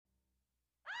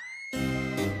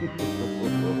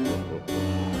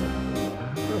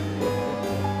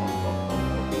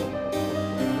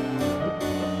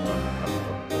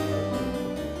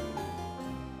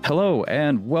Hello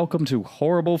and welcome to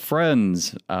Horrible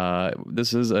Friends.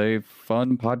 This is a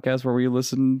fun podcast where we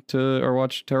listen to or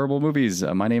watch terrible movies.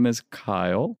 My name is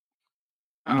Kyle.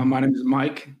 My name is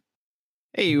Mike.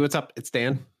 Hey, what's up? It's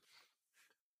Dan.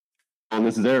 And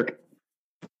this is Eric.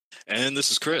 And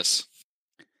this is Chris.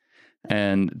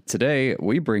 And today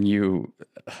we bring you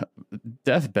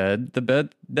Deathbed, the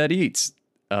bed that eats.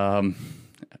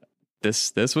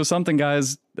 This was something,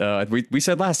 guys. We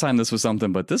said last time this was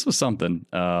something, but this was something.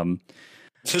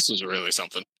 This was really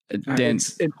something. Dan,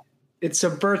 it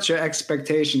subverts your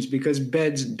expectations because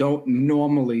beds don't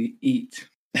normally eat.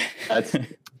 That's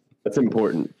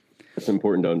important. That's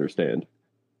important to understand.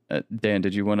 Dan,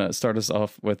 did you want to start us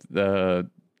off with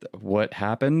what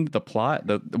happened, the plot,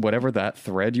 whatever that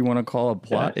thread you want to call a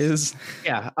plot is?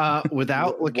 Yeah.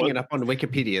 Without looking it up on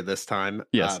Wikipedia this time.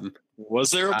 Yes.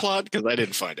 Was there a plot? Because I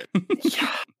didn't find it.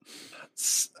 Yeah.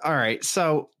 All right.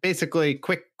 So basically,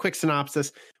 quick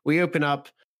synopsis. We open up.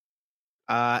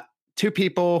 Two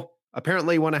people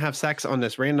apparently want to have sex on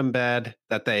this random bed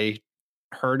that they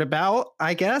heard about,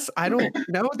 I guess. I don't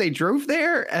know. They drove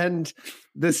there, and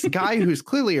this guy who's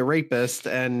clearly a rapist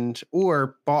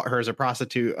or bought her as a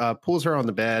prostitute pulls her on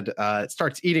the bed,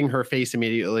 starts eating her face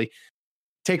immediately,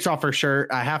 takes off her shirt.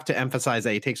 I have to emphasize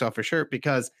that he takes off her shirt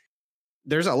because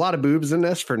there's a lot of boobs in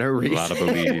this for no reason. A lot of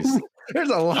boobies.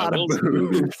 There's a lot of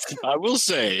boobs. I will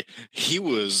say he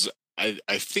was. I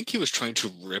think he was trying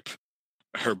to rip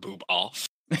her boob off.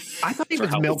 I thought he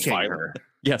was milking her.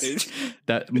 Yes,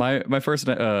 that my first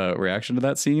reaction to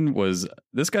that scene was,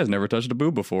 this guy's never touched a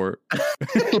boob before.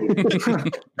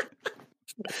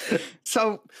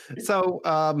 So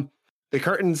the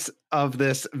curtains of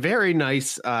this very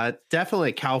nice,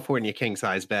 definitely California king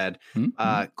size bed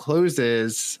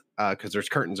closes because there's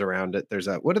curtains around it. There's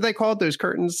what are they called? Those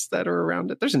curtains that are around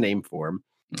it. There's a name for them.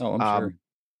 Oh, I'm sure.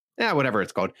 Yeah, whatever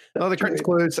it's called. Well, the curtains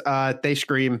close. They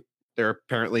scream. They're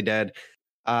apparently dead.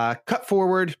 Cut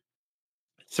forward.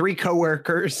 Three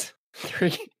coworkers.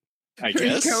 I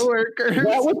guess. Coworkers. Is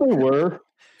that what they were?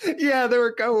 Yeah, they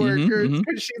were coworkers.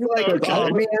 She's like, oh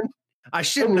man, I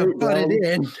shouldn't have butted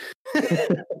in.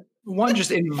 One just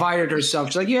invited herself.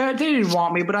 She's like, yeah, they didn't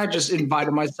want me, but I just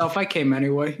invited myself. I came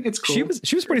anyway. It's cool.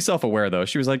 She was pretty self-aware though.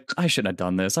 She was like, I shouldn't have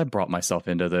done this. I brought myself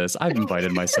into this. I've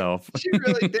invited myself. She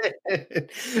really did.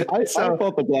 I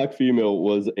thought the black female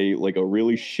was a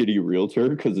really shitty realtor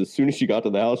because as soon as she got to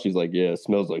the house, she's like, yeah, it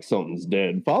smells like something's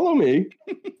dead. Follow me.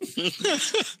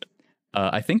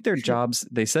 I think their jobs,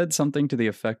 they said something to the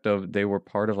effect of they were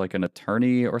part of like an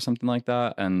attorney or something like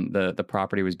that, and the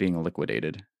property was being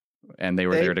liquidated. And they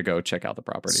were there to go check out the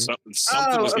property.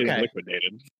 Something was getting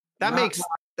liquidated. That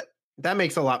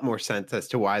makes a lot more sense as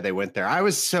to why they went there. I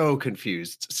was so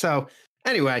confused. So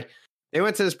anyway, they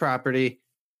went to this property.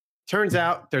 Turns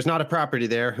out there's not a property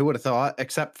there. Who would have thought?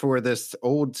 Except for this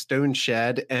old stone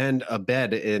shed and a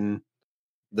bed in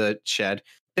the shed.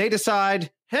 They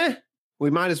decide, we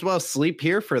might as well sleep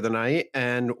here for the night.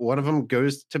 And one of them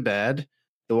goes to bed.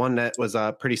 The one that was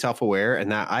pretty self-aware and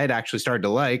that I had actually started to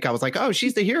like. I was like, oh,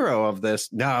 she's the hero of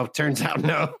this. No, turns out,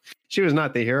 no, she was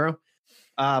not the hero.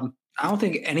 I don't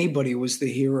think anybody was the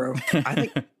hero. I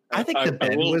think the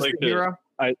bed was the hero.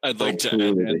 I'd like to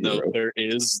add, though,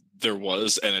 there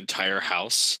was an entire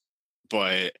house,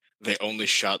 but they only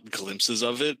shot glimpses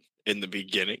of it in the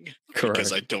beginning. Correct.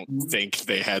 Because I don't think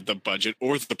they had the budget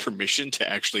or the permission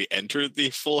to actually enter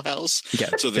the full house. Yeah,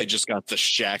 so they just got the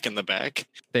shack in the back.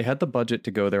 They had the budget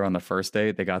to go there on the first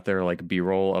day. They got their like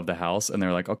B-roll of the house and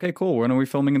they're like, okay, cool. When are we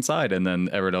filming inside? And then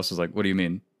everyone else was like, what do you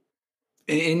mean?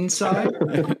 Inside?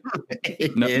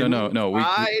 No.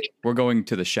 We're going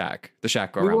to the shack. The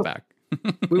shack around back.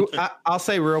 I'll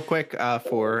say real quick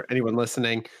for anyone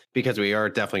listening, because we are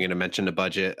definitely going to mention the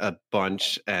budget a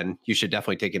bunch, and you should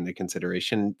definitely take into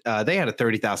consideration. They had a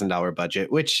 $30,000 budget,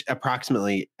 which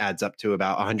approximately adds up to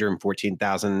about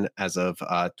 $114,000 as of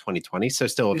 2020. So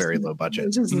still a very low budget.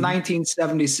 This is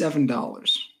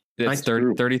 $1977. It's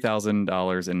 $30,000 in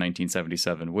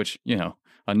 1977, which,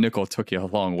 a nickel took you a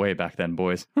long way back then,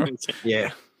 boys.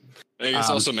 Yeah. I guess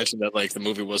also mentioned that the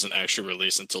movie wasn't actually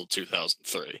released until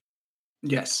 2003.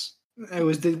 Yes.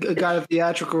 It got a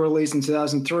theatrical release in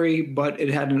 2003, but it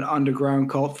had an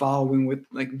underground cult following with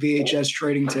VHS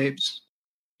trading tapes.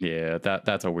 Yeah,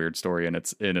 that's a weird story in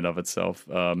and of itself.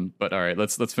 But all right,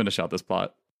 let's finish out this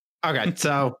plot. Okay,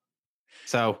 so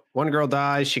one girl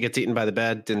dies. She gets eaten by the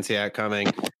bed. Didn't see that coming.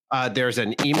 There's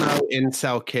an emo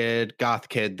incel kid, goth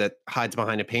kid that hides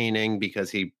behind a painting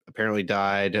because he apparently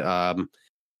died.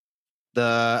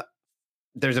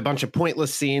 There's a bunch of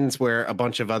pointless scenes where a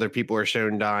bunch of other people are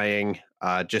shown dying,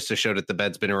 just to show that the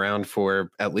bed's been around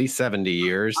for at least 70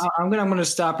 years. I'm gonna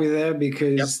stop you there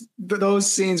because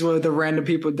those scenes with the random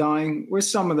people dying were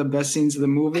some of the best scenes of the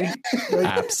movie. Like,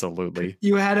 Absolutely.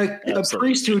 you had a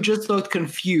priest who just looked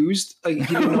confused, like he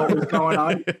didn't know what was going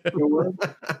on.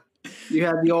 You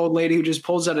had the old lady who just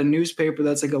pulls out a newspaper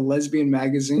that's like a lesbian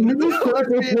magazine.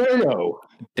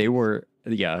 They were,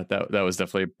 that was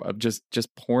definitely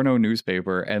just porno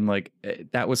newspaper, and like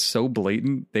that was so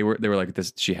blatant. They were like,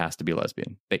 this, she has to be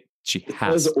lesbian. She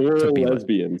has to be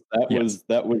lesbian.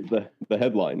 That was the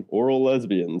headline. Oral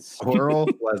lesbians. Oral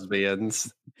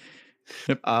lesbians.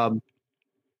 Yep. And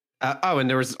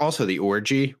there was also the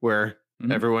orgy where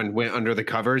everyone went under the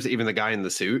covers, even the guy in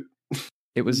the suit.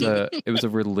 It was a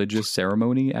religious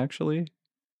ceremony, actually.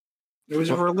 It was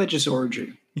a religious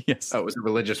orgy. Yes. Oh, it was a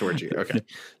religious orgy. Okay.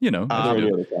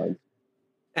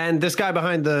 And this guy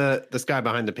behind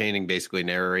the painting basically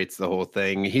narrates the whole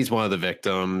thing. He's one of the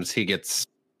victims. He's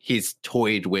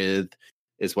toyed with,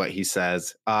 is what he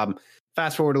says.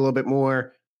 Fast forward a little bit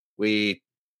more, we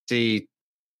see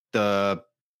the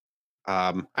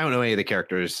I don't know any of the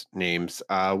characters' names.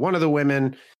 One of the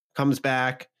women comes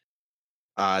back.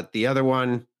 The other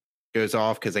one goes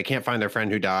off because they can't find their friend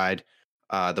who died.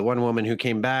 The one woman who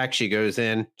came back, she goes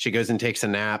and takes a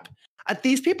nap.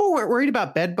 These people weren't worried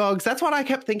about bed bugs. That's what I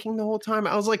kept thinking the whole time.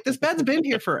 I was like, this bed's been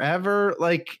here forever.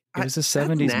 Like, it was the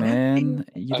 70s, man.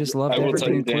 You just loved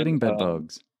everything, including bed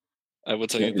bugs. I will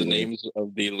tell you the names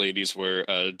of the ladies were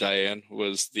Diane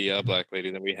was the black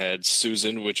lady. Then we had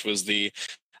Susan, which was the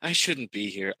I shouldn't be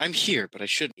here. I'm here, but I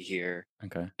shouldn't be here.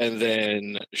 Okay. And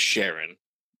then Sharon.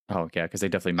 Oh, yeah, because they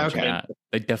definitely mentioned that.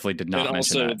 They definitely did not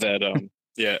mention that.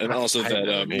 And also that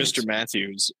Mr.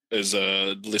 Matthews is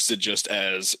listed just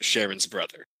as Sharon's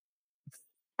brother.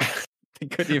 They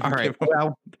couldn't even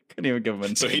give him a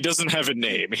name. So he doesn't have a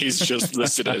name. He's just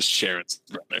listed as Sharon's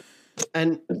brother.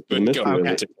 And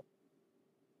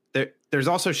there's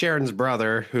also Sharon's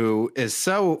brother, who is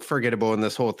so forgettable in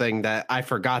this whole thing that I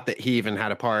forgot that he even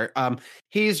had a part.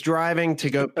 He's driving to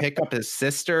go pick up his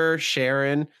sister,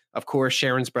 Sharon. Of course,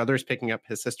 Sharon's brother is picking up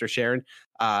his sister, Sharon,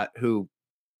 who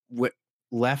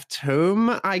left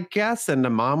home, I guess, and the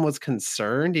mom was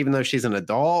concerned, even though she's an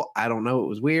adult. I don't know. It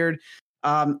was weird.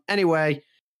 Anyway,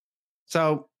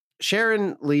 so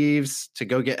Sharon leaves to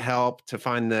go get help to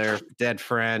find their dead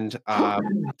friend.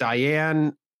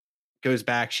 Diane goes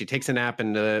back. She takes a nap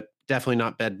in the definitely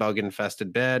not bed bug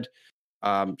infested bed.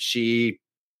 She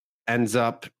ends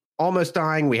up almost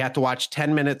dying. We have to watch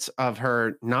 10 minutes of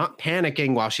her not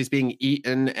panicking while she's being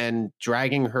eaten and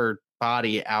dragging her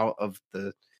body out of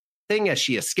the thing as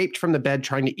she escaped from the bed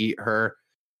trying to eat her.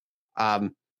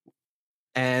 And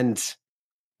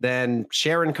then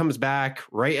Sharon comes back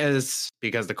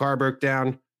because the car broke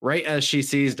down, right as she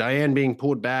sees Diane being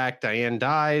pulled back. Diane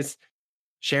dies.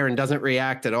 Sharon doesn't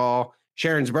react at all.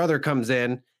 Sharon's brother comes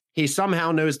in. He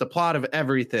somehow knows the plot of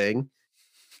everything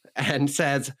and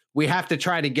says, we have to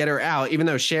try to get her out, even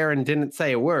though Sharon didn't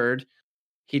say a word.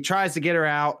 He tries to get her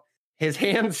out. His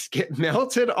hands get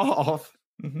melted off,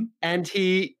 and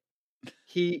he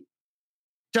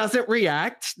doesn't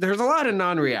react. There's a lot of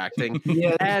non-reacting.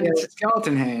 And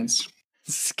skeleton hands.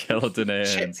 Skeleton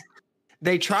hands.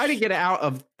 They try to get out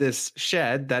of this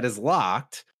shed that is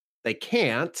locked. They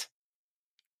can't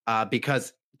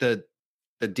because the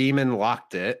demon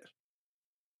locked it.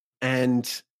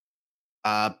 And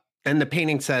then the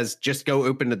painting says, just go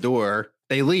open the door.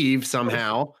 They leave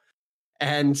somehow.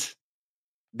 And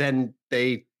then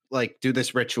they do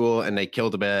this ritual and they kill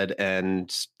the bed,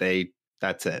 and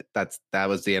that's it. That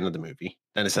was the end of the movie.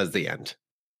 And it says the end.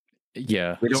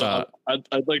 Yeah.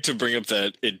 I'd like to bring up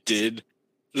that it did.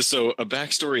 So a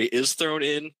backstory is thrown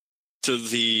in to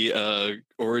the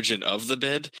origin of the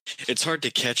bed. It's hard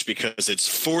to catch because it's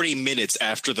 40 minutes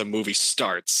after the movie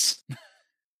starts.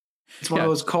 It's one of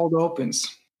those cold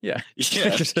opens. Yeah.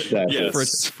 Yeah.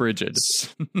 Yes. Frigid.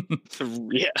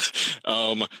 Yeah.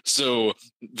 So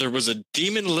there was a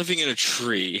demon living in a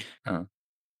tree. Oh.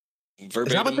 Verbatim,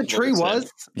 is that what the tree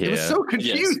was? Yeah. It was so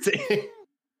confusing. Yes.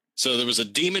 So there was a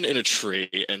demon in a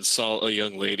tree and saw a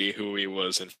young lady who he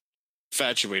was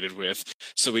infatuated with.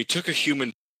 So he took a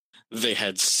human. They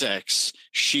had sex.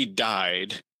 She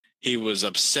died. He was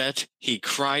upset. He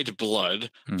cried blood.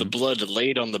 Mm-hmm. The blood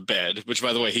laid on the bed, which,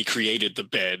 by the way, he created the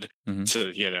bed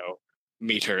to,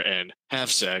 meet her and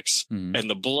have sex. Mm-hmm. And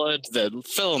the blood that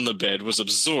fell on the bed was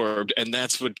absorbed, and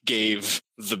that's what gave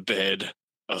the bed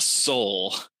a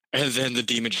soul. And then the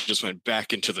demon just went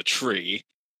back into the tree.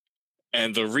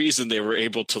 And the reason they were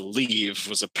able to leave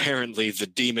was apparently the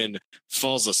demon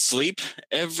falls asleep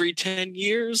every 10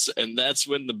 years, and that's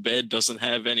when the bed doesn't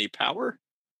have any power.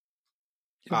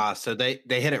 So they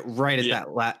hit it right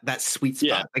at that sweet spot.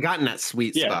 Yeah. They got in that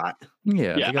sweet spot.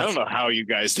 Yeah, I don't know how you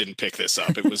guys didn't pick this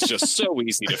up. It was just so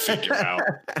easy to figure out.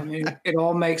 I mean, it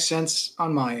all makes sense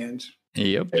on my end.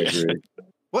 Yep. I agree.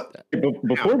 What?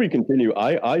 Before we continue,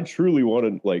 I truly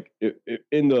wanted, like,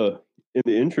 in the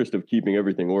interest of keeping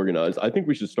everything organized, I think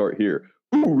we should start here.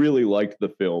 Who really liked the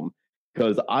film?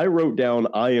 Because I wrote down,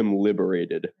 I am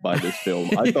liberated by this film.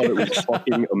 I thought it was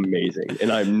fucking amazing,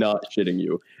 and I'm not shitting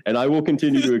you. And I will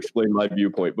continue to explain my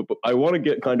viewpoint, but I want to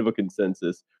get kind of a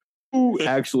consensus. Who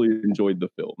actually enjoyed the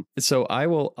film? So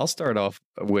I'll start off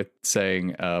with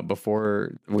saying,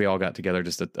 before we all got together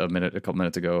just a couple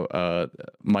minutes ago,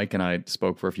 Mike and I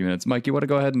spoke for a few minutes. Mike, you want to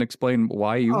go ahead and explain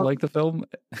why you like the film?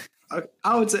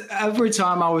 I would say every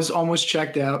time I was almost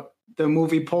checked out, the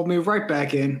movie pulled me right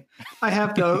back in. I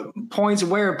have the points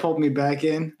where it pulled me back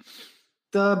in.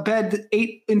 The bed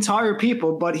ate entire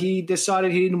people, but he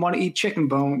decided he didn't want to eat chicken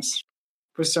bones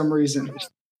for some reason.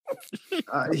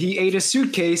 He ate a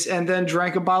suitcase and then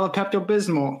drank a bottle of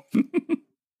Pepto-Bismol.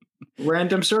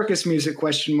 Random circus music, ?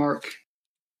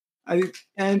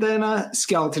 And then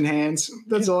skeleton hands.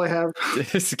 That's all I have.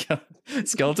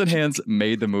 Skeleton Hands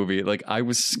made the movie. Like, I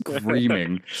was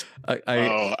screaming.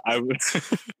 I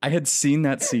had seen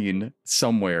that scene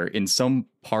somewhere in some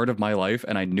part of my life,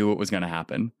 and I knew it was going to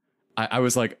happen. I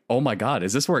was like, oh my God,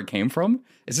 is this where it came from?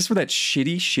 Is this where that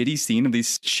shitty scene of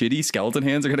these shitty skeleton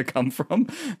hands are going to come from?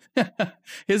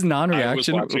 His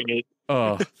non-reaction. I was watching it.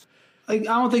 Oh. Like, I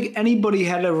don't think anybody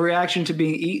had a reaction to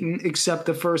being eaten except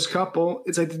the first couple.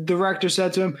 It's like the director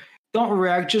said to him, don't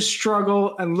react, just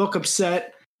struggle and look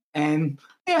upset. And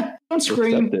don't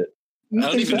scream. I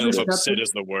don't even know if upset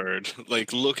is the word.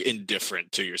 Like, look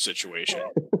indifferent to your situation.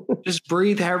 Just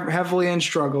breathe heavily and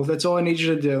struggle. That's all I need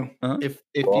you to do. If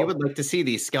you would like to see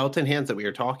these skeleton hands that we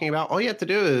were talking about, all you have to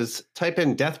do is type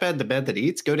in Deathbed, the bed that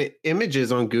eats, go to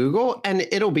images on Google, and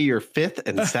it'll be your 5th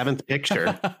and 7th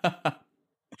picture.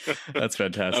 That's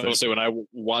fantastic. I will say, when I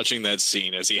watching that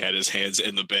scene as he had his hands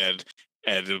in the bed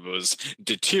and it was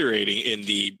deteriorating in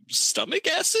the stomach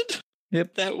acid.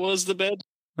 Yep, that was the bed.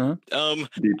 Huh?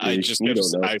 I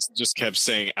just kept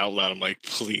saying out loud, I'm like,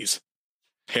 please,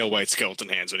 pale white skeleton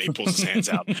hands when he pulls his hands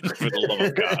out. For the love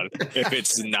of God, if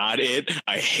it's not it,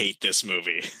 I hate this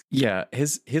movie. Yeah,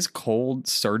 his cold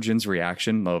surgeon's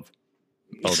reaction of,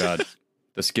 oh God,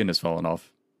 the skin has fallen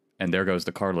off, and there goes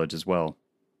the cartilage as well.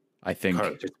 I think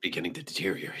cartilage is beginning to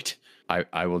deteriorate.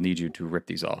 I will need you to rip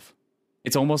these off.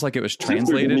 It's almost like it was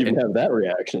translated. Didn't even have that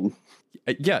reaction.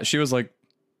 Yeah, she was like,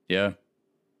 yeah,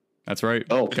 that's right.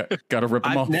 Oh, got to rip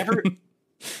them off.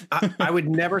 I would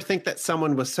never think that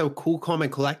someone was so cool, calm,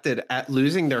 and collected at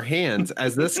losing their hands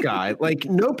as this guy. Like,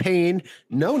 no pain,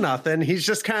 no nothing. He's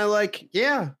just kind of like,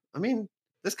 yeah, I mean,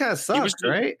 this kind of sucks,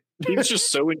 right? He was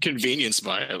just so inconvenienced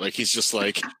by it. Like, he's just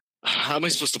like, how am I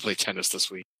supposed to play tennis this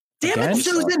week? Damn it,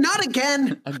 Susan, not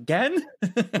again. Again?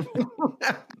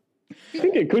 I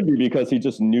think it could be because he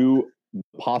just knew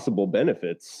possible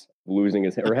benefits of losing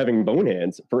his or having bone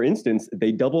hands. For instance,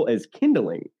 they double as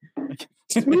kindling.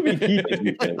 This movie teaches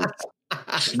you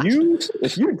things.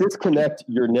 If you disconnect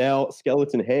your now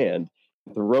skeleton hand,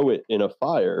 throw it in a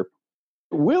fire,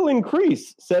 it will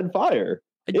increase said fire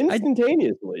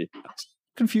instantaneously.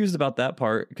 Confused about that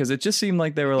part because it just seemed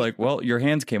like they were like, well, your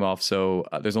hands came off, so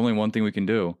there's only one thing we can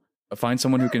do. Find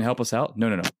someone who can help us out.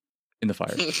 No. In the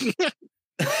fire.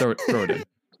 throw it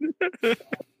in.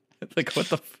 Like, what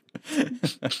the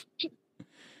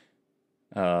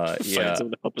Find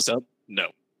someone to help us out? No.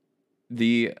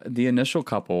 The initial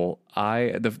couple,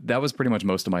 that was pretty much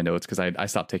most of my notes because I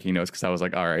stopped taking notes because I was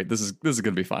like, all right, this is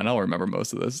gonna be fine. I'll remember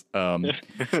most of this.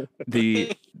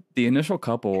 The initial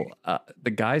couple,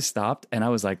 the guy stopped and I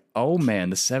was like, oh man,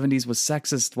 the 70s was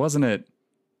sexist, wasn't it?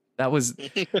 That was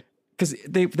because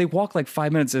they walked like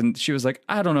 5 minutes and she was like,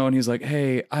 I don't know, and he's like,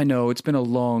 hey, I know it's been a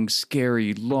long,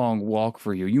 scary, long walk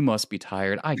for you. You must be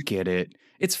tired. I get it.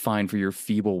 It's fine for your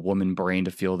feeble woman brain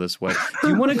to feel this way. Do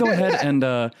you want to go ahead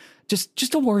and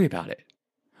just don't worry about it?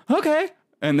 Okay.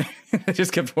 And I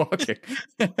just kept walking.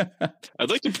 I'd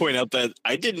like to point out that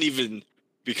I didn't even,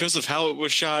 because of how it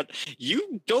was shot,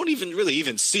 you don't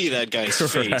even see that guy's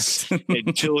face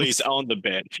until he's on the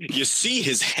bed. You see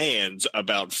his hands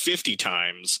about 50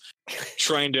 times,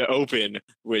 trying to open,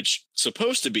 which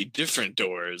supposed to be different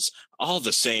doors, all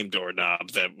the same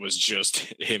doorknob that was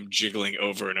just him jiggling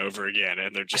over and over again.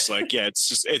 And they're just like, yeah,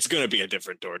 it's going to be a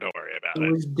different door. Don't worry about it.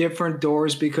 It was different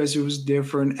doors because it was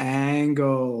different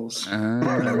angles.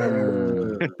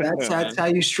 That's how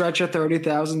you stretch a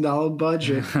 $30,000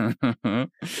 budget.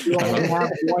 You only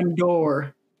have one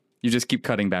door. You just keep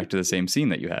cutting back to the same scene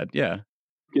that you had. Yeah.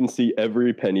 You can see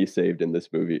every penny saved in this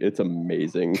movie. It's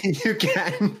amazing. You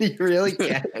can. You really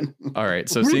can. All right.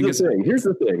 So Here's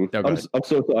the thing. Oh, I'm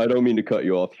so sorry. I don't mean to cut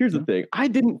you off. Here's the thing. I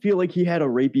didn't feel like he had a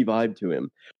rapey vibe to him.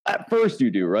 At first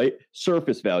you do, right?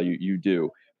 Surface value, you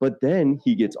do. But then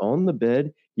he gets on the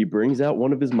bed. He brings out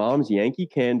one of his mom's Yankee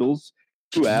candles,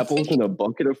 2 apples, and a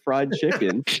bucket of fried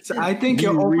chicken. So I think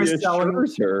you're overselling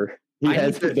her. He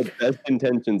has the best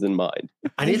intentions in mind.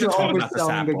 I need to talk about this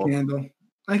apple. The candle.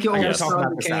 Like you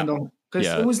overselling the candle. Because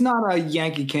it was not a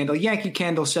Yankee candle. Yankee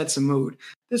candle sets a mood.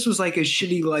 This was like a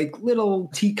shitty, like little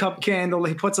teacup candle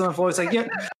he puts on the floor. It's like, yeah,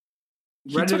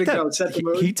 ready to go. Set the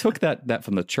mood. He took that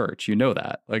from the church. You know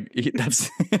that. Like he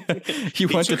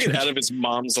took it out of his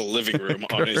mom's living room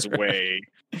on his way.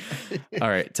 All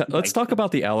right, let's talk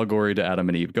about the allegory to Adam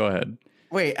and Eve. Go ahead.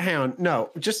 Wait, hang on. No,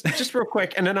 just real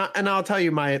quick, and then I'll tell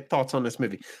you my thoughts on this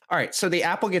movie. All right, so the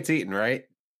apple gets eaten, right?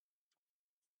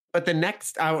 But the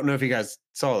next, I don't know if you guys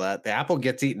saw that, the apple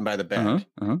gets eaten by the bed.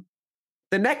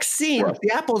 The next scene,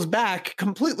 the apple's back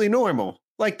completely normal.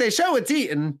 Like they show it's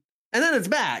eaten, and then it's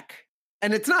back,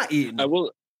 and it's not eaten. I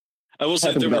will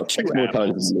say there were 2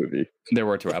 apples. In the movie. There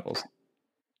were 2 apples.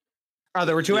 Oh,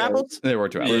 there were 2 apples? There were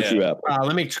 2 apples. Yeah.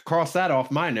 Let me cross that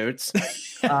off my notes.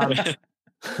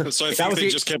 So I think they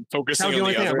just kept focusing on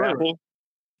the other apple.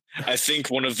 I think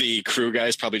one of the crew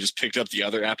guys probably just picked up the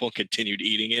other apple and continued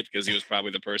eating it because he was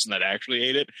probably the person that actually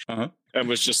ate it and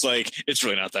was just like, it's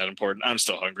really not that important. I'm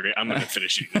still hungry. I'm going to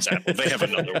finish eating this apple. They have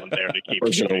another one there to keep.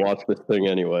 We're going to watch this thing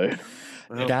anyway.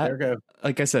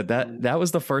 Like I said, that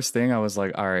was the first thing I was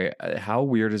like, all right, how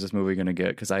weird is this movie going to get?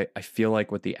 Because I feel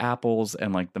like with the apples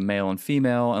and like the male and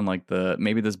female and like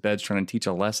maybe this bed's trying to teach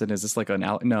a lesson. Is this like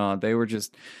no, they were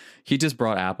just, he just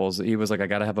brought apples. He was like, I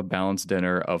got to have a balanced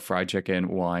dinner of fried chicken,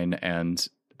 wine, and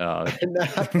an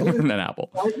apple.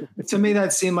 To me,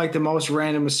 that seemed like the most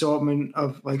random assortment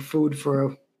of like food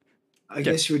for, I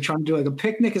guess you were trying to do like a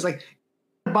picnic. It's like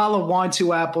a bottle of wine,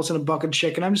 2 apples, and a bucket of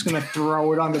chicken. I'm just going to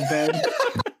throw it on the bed.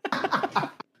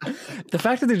 The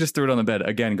fact that they just threw it on the bed,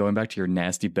 again, going back to your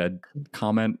nasty bed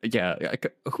comment. Yeah.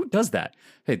 Who does that?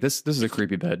 Hey, this is a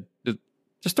creepy bed.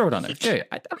 Just throw it on there. Yeah.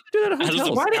 I do that at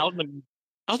hotels.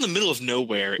 Out in the middle of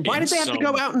nowhere. Why did they have to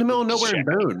go out in the middle of nowhere and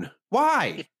bone?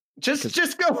 Why?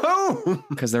 Just go home.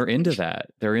 Because they're into that.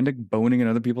 They're into boning in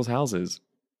other people's houses.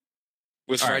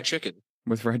 With fried chicken.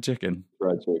 With fried chicken.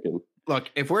 Fried chicken.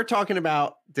 Look, if we're talking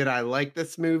about did I like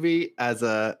this movie as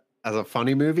a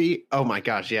funny movie? Oh my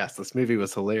gosh, yes, this movie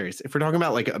was hilarious. If we're talking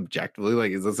about like objectively,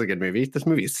 like is this a good movie? This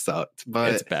movie sucked,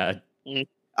 but it's bad.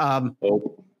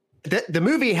 The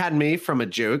movie had me from a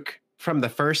joke from the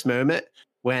first moment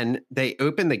when they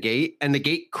opened the gate and the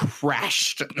gate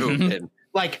crashed open.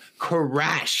 Like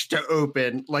crashed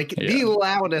open, like the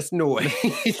loudest noise.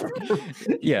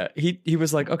 Yeah, he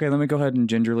was like, okay, let me go ahead and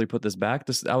gingerly put this back.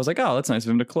 I was like, oh, that's nice of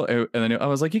him to close. And then I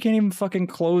was like, you can't even fucking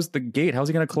close the gate. How's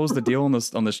he gonna close the deal on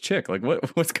this chick? Like,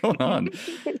 what's going on?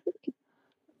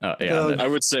 I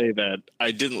would say that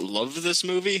I didn't love this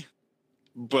movie,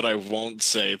 but I won't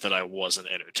say that I wasn't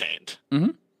entertained.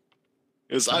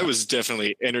 Because I was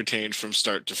definitely entertained from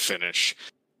start to finish.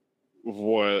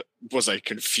 What was I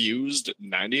confused?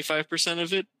 95%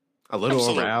 of it. A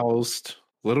little aroused,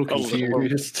 a little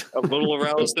confused, a little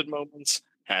aroused at moments.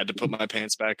 Had to put my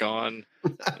pants back on.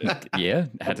 Yeah,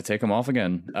 had to take them off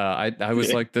again. I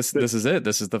was like, this is it.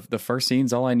 This is the first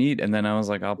scene's all I need. And then I was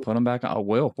like, I'll put them back on. I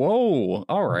will. Whoa.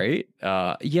 All right.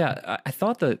 Yeah, I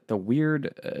thought that the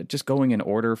weird, just going in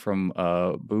order from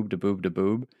boob to boob to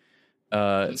boob.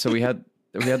 So we had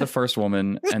the first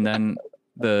woman, and then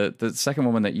the second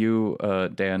woman that you,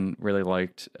 Dan, really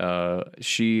liked.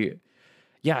 She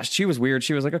was weird.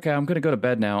 She was like, okay, I'm going to go to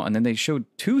bed now. And then they showed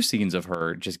 2 scenes of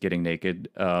her just getting naked.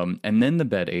 And then the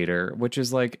bed ate her, which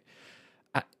is like,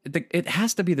 it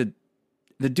has to be the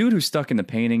dude who's stuck in the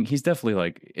painting. He's definitely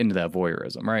like into that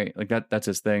voyeurism, right? Like that's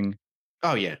his thing.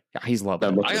 Oh yeah. He's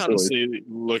loving it. I honestly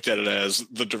looked at it as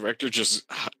the director just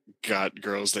got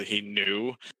girls that he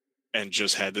knew and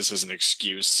just had this as an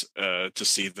excuse to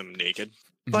see them naked.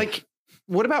 Like,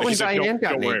 what about when Diane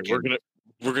got naked? Worry,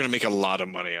 we're gonna make a lot of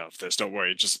money off this. Don't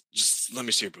worry. Just let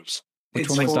me see your boobs. Which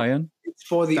one was Diane? It's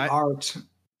for the art.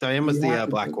 Diane was the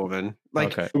black woman.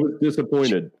 Like, I was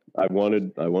disappointed I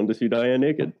wanted to see Diane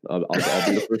naked. I'll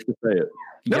be the first to say it.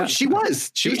 No, Yeah. she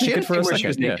was. She was naked for a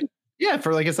second. Yeah,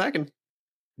 for like a second.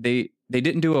 They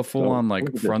didn't do a full on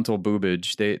like frontal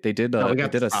boobage. They did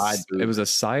it was a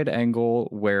side angle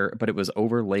but it was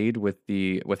overlaid with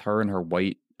her in her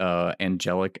white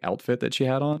angelic outfit that she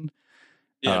had on.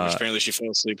 Yeah, which apparently she fell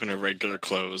asleep in her regular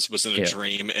clothes, was in a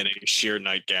dream in a sheer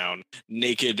nightgown,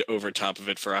 naked over top of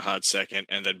it for a hot second,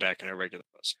 and then back in her regular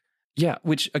clothes. Yeah,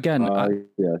 which again,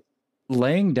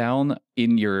 laying down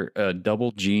in your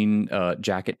double jean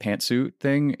jacket pantsuit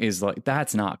thing is like,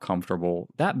 that's not comfortable.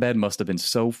 That bed must have been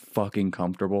so fucking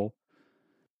comfortable.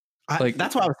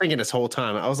 That's what I was thinking this whole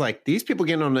time. I was like, these people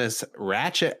getting on this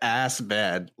ratchet ass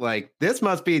bed, like this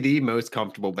must be the most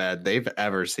comfortable bed they've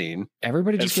ever seen.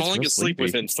 Everybody just falling asleep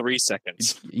within 3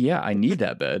 seconds. Yeah, I need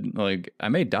that bed. Like, I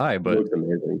may die, but It looks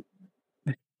amazing.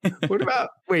 What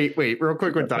about wait, real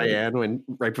quick with Diane when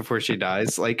right before she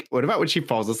dies? Like, what about when she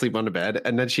falls asleep on the bed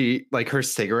and then she like her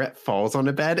cigarette falls on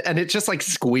the bed and it just like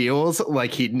squeals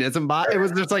like hedonism bot? It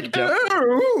was just like,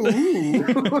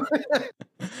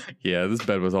 yeah, this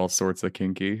bed was all sorts of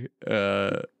kinky.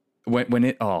 So let's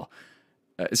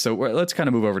kind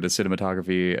of move over to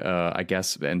cinematography, I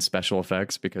guess, and special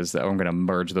effects, because I'm going to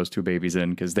merge those two babies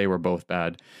in because they were both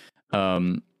bad.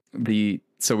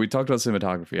 So we talked about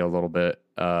cinematography a little bit.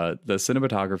 The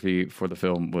cinematography for the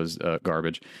film was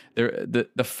garbage.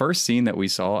 The first scene that we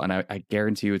saw, and I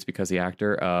guarantee you it's because the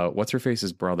actor, what's her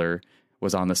face's brother,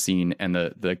 was on the scene, and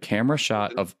the camera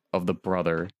shot of the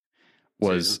brother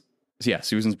was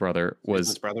Susan's brother was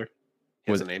Susan's brother.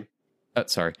 He has a name.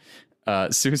 Sorry,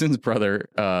 Susan's brother.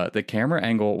 The camera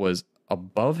angle was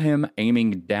above him,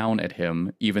 aiming down at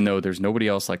him, even though there's nobody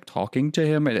else like talking to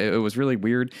him. It was really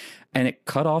weird, and it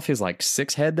cut off his like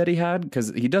 6 head that he had, because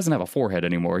he doesn't have a 4 head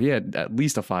anymore. He had at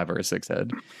least a 5 or a 6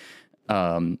 head,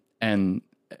 and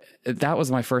that was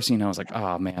my first scene. I was like,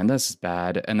 oh man, this is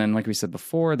bad. And then, like we said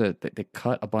before, that they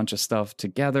cut a bunch of stuff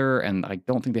together, and I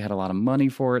don't think they had a lot of money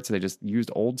for it, so they just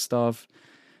used old stuff.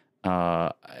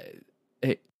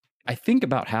 I think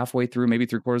about halfway through, maybe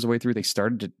 3/4 of the way through, they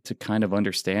started to kind of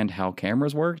understand how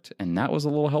cameras worked, and that was a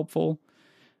little helpful.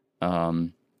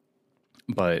 But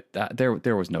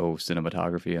there was no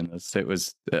cinematography in this. It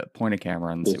was point a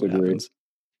camera and see what happens.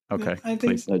 Okay, I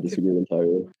think I disagree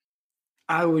entirely.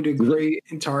 I would agree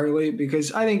entirely,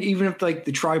 because I think even if like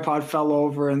the tripod fell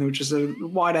over and there was just a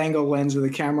wide angle lens of the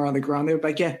camera on the ground, they were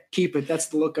like, yeah, keep it. That's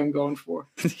the look I'm going for.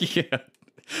 Yeah.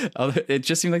 It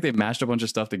just seemed like they mashed a bunch of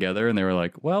stuff together, and they were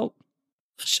like, well,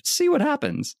 let's just see what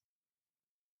happens.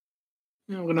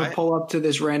 We're going to pull up to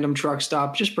this random truck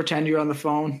stop. Just pretend you're on the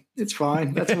phone. It's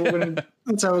fine. That's what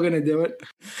that's how we're going to do it.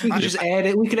 We could just add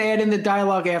it. We could add in the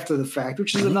dialogue after the fact,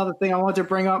 which is another thing I want to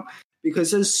bring up,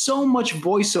 because there's so much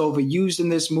voiceover used in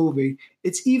this movie.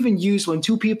 It's even used when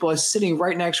two people are sitting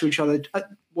right next to each other,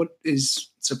 what is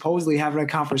supposedly having a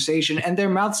conversation, and their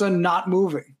mouths are not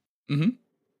moving. Mm-hmm.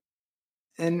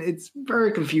 And it's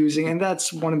very confusing, and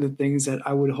that's one of the things that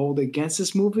I would hold against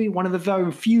this movie. One of the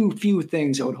very few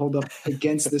things I would hold up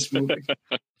against this movie.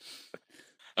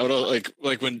 I would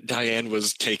like when Diane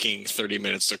was taking 30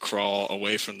 minutes to crawl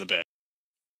away from the bed.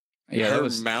 Yeah, her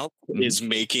mouth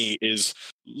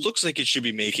looks like it should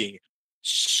be making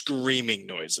screaming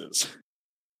noises,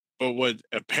 but what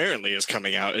apparently is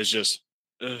coming out is just.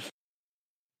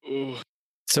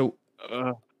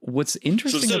 What's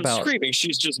interesting about screaming,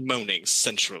 she's just moaning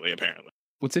sensually, apparently.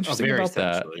 What's interesting about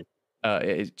sensually.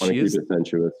 that, she is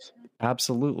sensuous.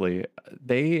 Absolutely.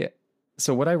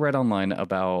 So what I read online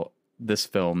about this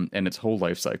film and its whole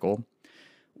life cycle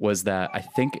was that I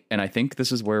think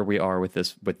this is where we are with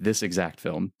this exact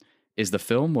film, is the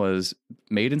film was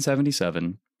made in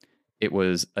 1977. It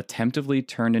was attemptively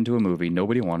turned into a movie.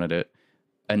 Nobody wanted it.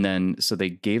 And then, so they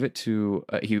gave it to,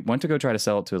 he went to go try to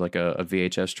sell it to like a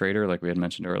VHS trader, like we had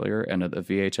mentioned earlier, and a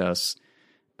VHS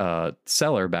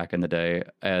seller back in the day.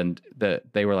 And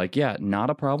they were like, yeah, not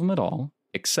a problem at all,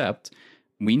 except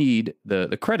we need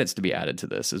the credits to be added to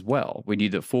this as well. We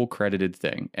need the full credited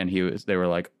thing. And they were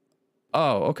like,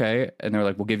 oh, okay. And they're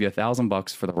like, we'll give you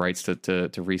 $1,000 for the rights to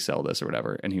resell this or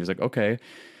whatever. And he was like, okay.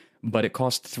 But it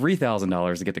cost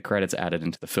 $3,000 to get the credits added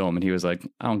into the film. And he was like,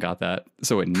 I don't got that.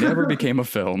 So it never became a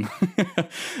film.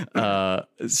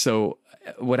 So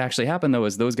what actually happened, though,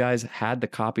 is those guys had the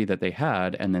copy that they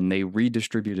had, and then they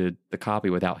redistributed the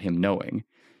copy without him knowing.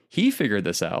 He figured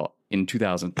this out in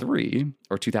 2003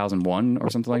 or 2001 or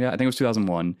something like that. I think it was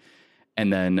 2001.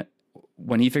 And then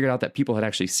when he figured out that people had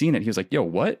actually seen it, he was like, yo,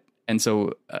 what? And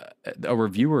so a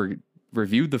reviewer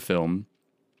reviewed the film.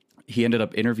 He ended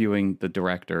up interviewing the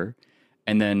director,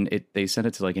 and then they sent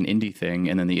it to like an indie thing,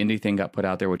 and then the indie thing got put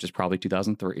out there, which is probably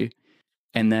 2003.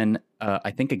 And then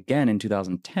I think again in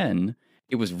 2010,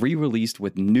 it was re-released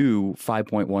with new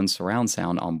 5.1 surround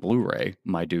sound on Blu-ray,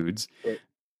 my dudes.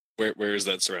 Where is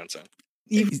that surround sound?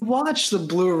 You've watched the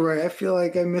Blu-ray. I feel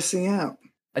like I'm missing out.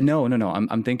 No.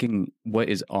 I'm thinking what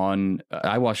is on.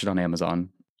 I watched it on Amazon.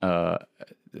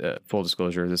 Full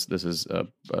disclosure: this is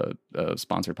a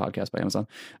sponsored podcast by Amazon.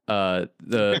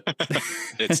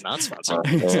 It's not sponsored.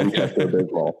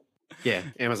 Yeah,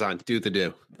 Amazon, do the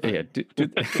do. Yeah,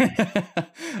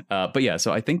 but yeah,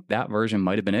 so I think that version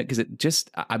might have been it because it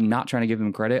just. I'm not trying to give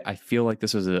them credit. I feel like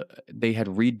this was they had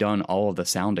redone all of the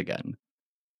sound again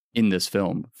in this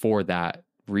film for that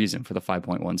reason, for the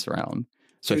 5.1 surround.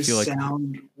 So I feel like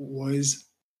sound was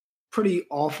pretty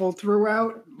awful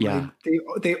throughout. Yeah.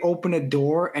 Like they open a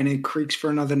door and it creaks for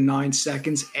another 9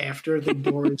 seconds after the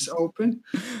door is open.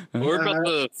 Or about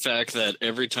the fact that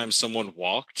every time someone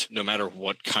walked, no matter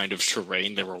what kind of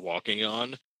terrain they were walking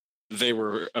on, they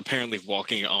were apparently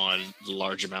walking on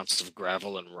large amounts of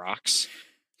gravel and rocks.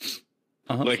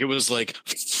 Like it was like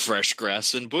fresh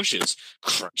grass and bushes.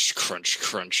 Crunch, crunch,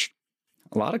 crunch.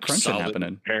 A lot of crunching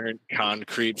happening. Apparent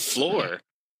concrete floor.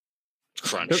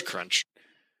 Crunch, crunch.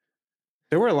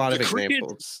 There were a lot of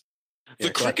examples. The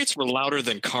crickets were louder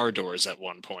than car doors at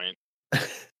one point.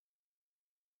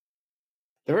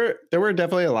 There were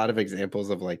definitely a lot of examples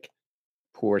of like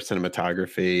poor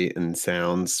cinematography and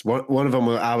sounds. One of them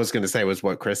I was going to say was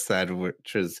what Chris said,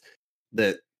 which is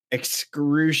the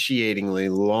excruciatingly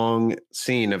long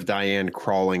scene of Diane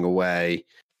crawling away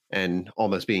and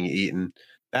almost being eaten.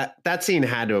 That scene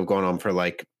had to have gone on for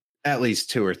like at least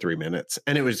 2 or 3 minutes,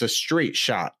 and it was a straight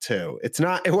shot too.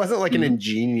 It wasn't like an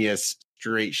ingenious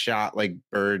straight shot like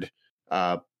Birdman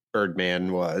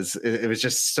was. It was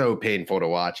just so painful to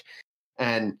watch.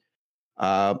 And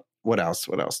what else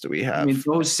do we have? I mean,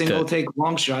 those single take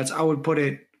long shots, I would put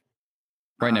it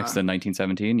right next to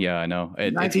 1917. Yeah, I know.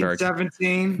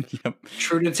 1917, Yep.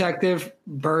 True Detective,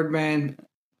 Birdman,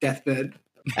 Deathbed.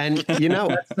 And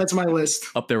that's my list.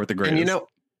 Up there with the greatest. And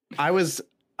I was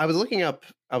looking up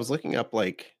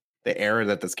like the era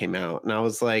that this came out, and I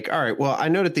was like, all right, well, I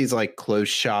know that these like close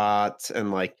shots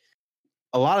and like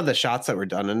a lot of the shots that were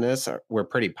done in this were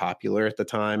pretty popular at the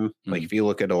time. Mm-hmm. Like if you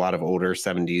look at a lot of older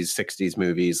 70s, 60s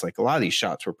movies, like a lot of these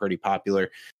shots were pretty popular.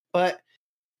 But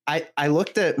I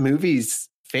looked at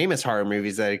famous horror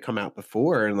movies that had come out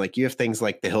before, and like you have things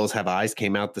like The Hills Have Eyes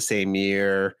came out the same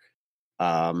year.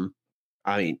 I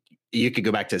mean, you could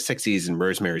go back to the 60s and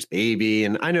Rosemary's Baby.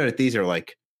 And I know that these are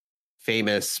like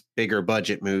famous, bigger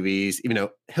budget movies, even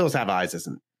though Hills Have Eyes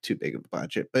isn't too big of a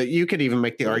budget. But you could even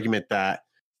make the argument that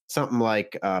something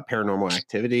like Paranormal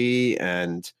Activity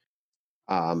and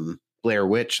Blair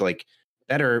Witch, like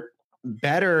better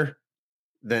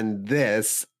than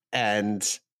this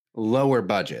and lower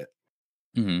budget.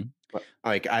 Mm-hmm.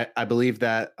 Like I believe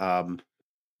that I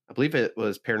believe it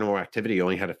was Paranormal Activity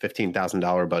only had a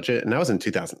 $15,000 budget, and that was in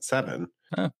 2007.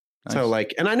 Oh, nice. So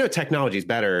like, and I know technology is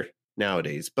better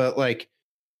nowadays, but like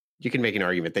you can make an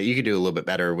argument that you could do a little bit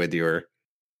better with your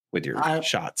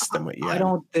shots than what you had. I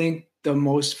don't think the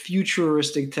most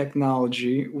futuristic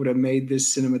technology would have made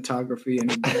this cinematography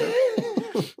any better.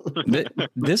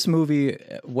 This movie,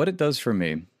 what it does for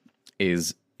me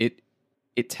is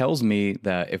it tells me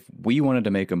that if we wanted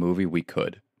to make a movie, we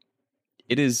could.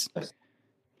 It is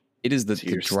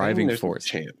the driving force.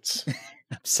 Chance.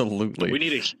 Absolutely.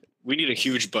 We need a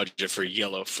huge budget for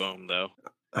yellow foam, though.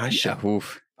 I should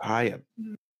buy a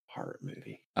horror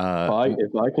movie.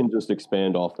 If I can just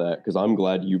expand off that, because I'm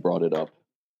glad you brought it up.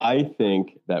 I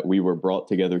think that we were brought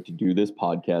together to do this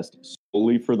podcast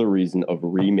solely for the reason of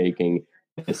remaking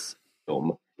this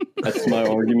film. That's my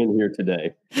argument here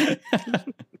today.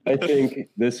 I think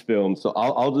this film, so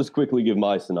I'll just quickly give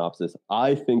my synopsis.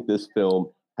 I think this film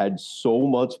had so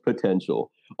much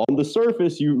potential. On the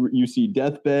surface, you see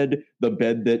Deathbed, the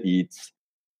bed that eats,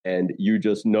 and you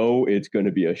just know it's going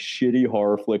to be a shitty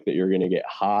horror flick that you're going to get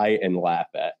high and laugh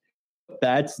at.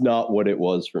 That's not what it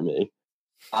was for me.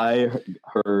 I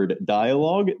heard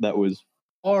dialogue that was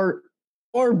far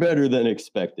better than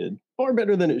expected, far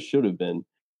better than it should have been.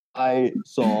 I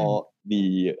saw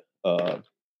the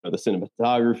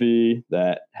cinematography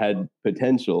that had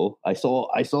potential. I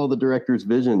saw the director's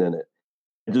vision in it.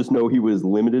 I just know he was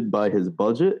limited by his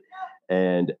budget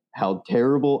and how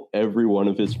terrible every one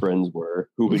of his friends were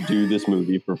who would do this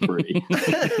movie for free.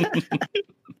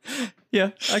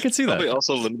 Yeah, I could see that. Probably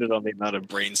also limited on the amount of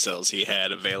brain cells he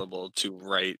had available to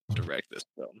direct this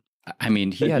film. I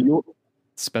mean, he had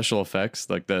special effects,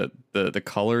 like the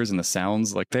colors and the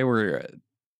sounds, like they were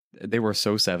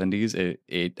so 70s.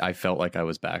 I felt like I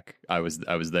was back. I was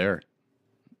there.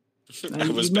 I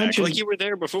was back like you were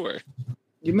there before.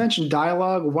 you mentioned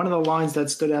dialogue. One of the lines that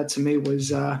stood out to me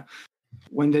was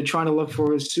when they're trying to look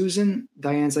for Susan.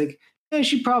 Diane's like, "Yeah,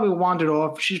 she probably wandered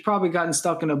off. She's probably gotten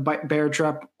stuck in a bear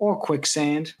trap or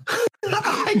quicksand."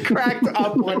 I cracked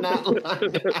up when that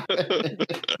line happened.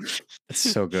 It's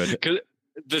so good.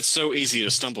 That's so easy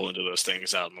to stumble into those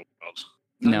things out in the world.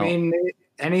 No. I mean,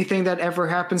 anything that ever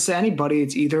happens to anybody,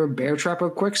 it's either a bear trap or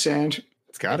quicksand.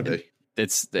 It's got to be.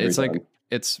 It's Every like time.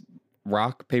 it's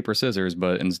rock paper scissors,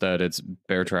 but instead it's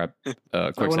bear trap,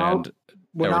 quicksand.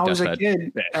 When or I was a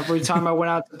Deathbed. kid, every time I went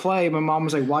out to play, my mom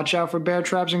was like, "Watch out for bear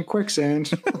traps and quicksand."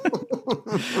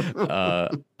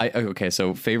 Okay,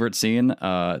 so favorite scene.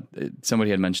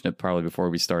 Somebody had mentioned it probably before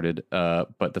we started.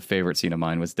 But the favorite scene of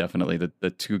mine was definitely the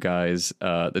two guys,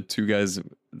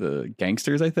 the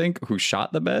gangsters, I think, who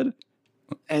shot the bed.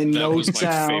 And That no was my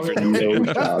sound. favorite.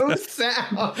 No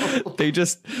sound.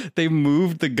 They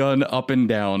moved the gun up and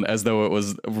down as though it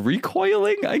was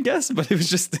recoiling, I guess, but it was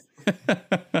just.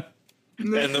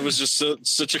 And there was just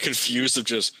such a confused of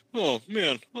just, oh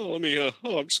man, let me,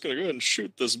 I'm just gonna go ahead and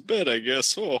shoot this bed, I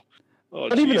guess.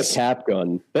 Not even a cap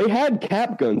gun. They had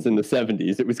cap guns in the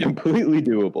 70s. It was completely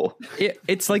doable.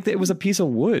 It's like it was a piece of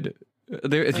wood.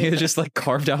 They just like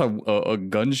carved out a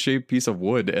gun-shaped piece of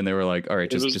wood, and they were like, "All right,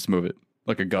 just move it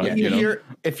like a gun." Yeah,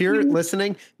 if you're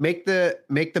listening, make the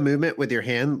movement with your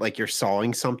hand like you're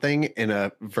sawing something in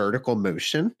a vertical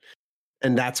motion,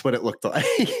 and that's what it looked like.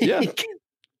 Yeah.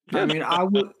 I mean,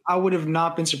 I would have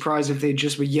not been surprised if they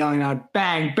just were yelling out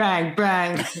 "bang, bang,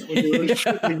 bang."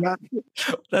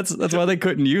 That's why they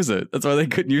couldn't use it. That's why they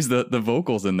couldn't use the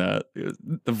vocals in that.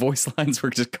 The voice lines were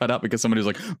just cut out because somebody was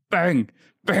like, "Bang,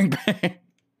 bang, bang."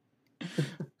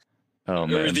 Oh Or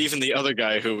man! even the other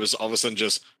guy who was all of a sudden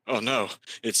just, oh no,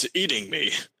 it's eating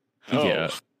me. Oh. Yeah.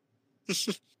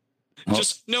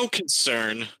 Just no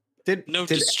concern, no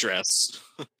distress.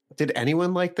 Did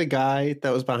anyone like the guy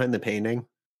that was behind the painting?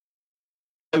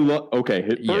 Okay,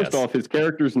 first Yes. off, his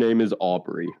character's name is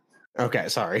Aubrey. Okay,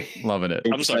 sorry. Loving it.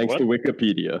 I'm sorry, Thanks to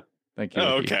Wikipedia. Thank you.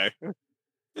 Oh, Ricky. okay.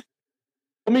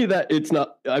 Tell me that it's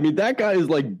not. I mean, that guy is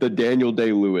like the Daniel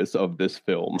Day-Lewis of this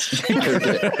film.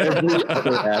 Every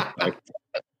other aspect.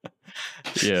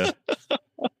 Yeah,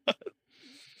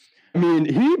 I mean,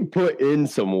 he put in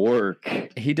some work.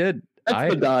 he did.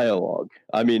 That's the dialogue.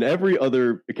 I mean, every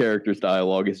other character's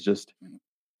dialogue is just,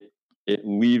 it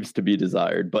leaves to be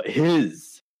desired. But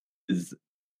his is,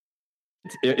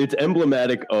 it's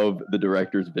emblematic of the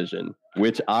director's vision,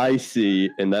 which I see,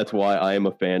 and that's why I am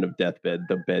a fan of Deathbed,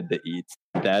 the bed that eats.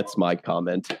 That's my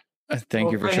comment.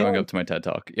 Thank you for showing up to my TED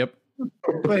Talk. Yep.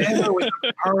 But it was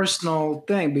a personal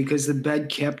thing because the bed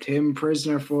kept him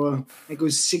prisoner for, I think it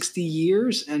was 60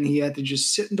 years, and he had to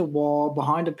just sit in the wall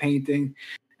behind a painting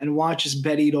and watch his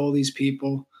bed eat all these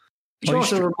people. Which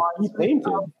also reminds me,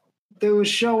 they were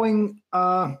showing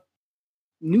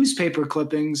newspaper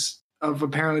clippings of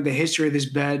apparently the history of this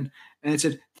bed, and it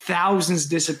said thousands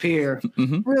disappear.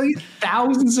 Mhm. Really,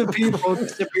 thousands of people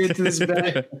disappeared to this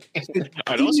bed.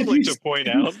 I'd also like to point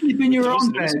out sleep in your those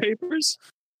own bed. newspapers.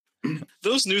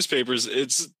 Those newspapers,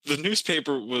 the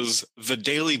newspaper was the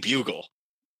Daily Bugle.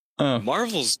 Oh.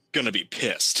 Marvel's gonna be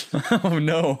pissed. Oh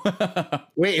no.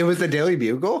 Wait, it was the Daily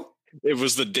Bugle? It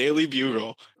was the Daily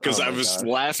Bugle because Oh I my was God.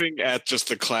 laughing at just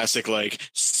the classic like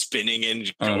spinning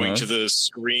and going to the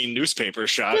screen newspaper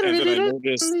shot, and then I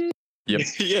noticed, Yep.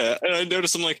 yeah, and I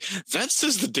noticed I'm like, that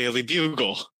says the Daily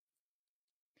Bugle.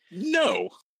 No,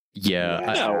 Yeah,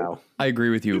 No. I agree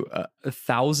with you.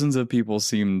 Thousands of people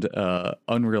seemed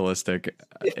unrealistic.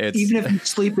 Even if you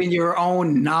sleep in your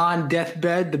own non-death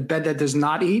bed, the bed that does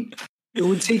not eat, it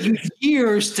would take you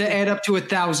years to add up to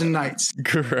 1,000 nights.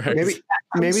 Correct.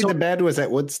 Maybe the bed was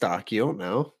at Woodstock. You don't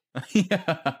know.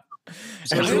 Yeah.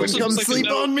 Everyone also come was like, sleep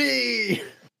no. on me.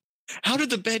 How did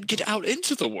the bed get out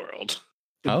into the world?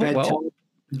 The Oh, bed, well,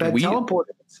 the bed we-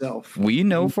 teleported itself. We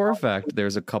know for a fact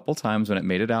there's a couple times when it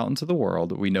made it out into the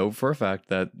world. We know for a fact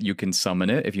that you can summon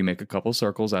it if you make a couple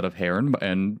circles out of hair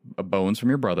and bones from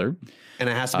your brother. And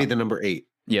it has to be the number 8.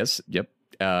 Yes. Yep.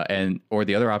 Or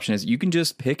the other option is you can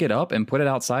just pick it up and put it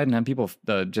outside and have people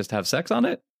just have sex on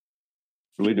it.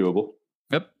 Really doable.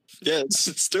 Yep. Yeah, it's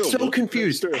still So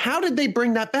confused. How did they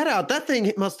bring that bed out? That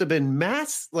thing must have been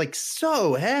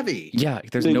so heavy. Yeah.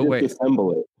 There's They no way.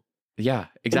 disassemble it. Yeah.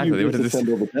 Exactly. They You would have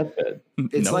disassemble the deathbed.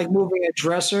 It's No. like moving a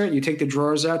dresser. You take the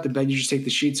drawers out, the bed, you just take the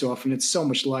sheets off, and it's so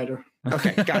much lighter.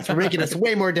 Okay, guys, we're making this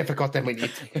way more difficult than we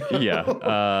need to.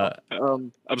 Yeah.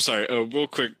 I'm sorry. A real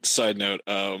quick side note.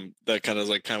 That kind of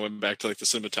went back to like the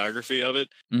cinematography of it.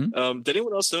 Mhm. Did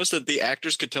anyone else notice that the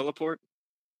actors could teleport?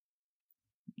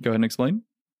 Go ahead and explain.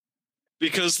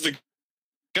 Because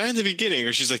guy in the beginning,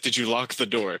 or she's like, did you lock the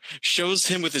door? Shows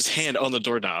him with his hand on the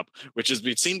doorknob, which as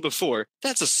we've seen before,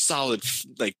 that's a solid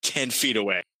like 10 feet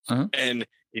away. And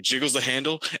he jiggles the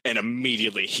handle, and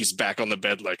immediately he's back on the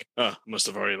bed like, must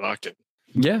have already locked it.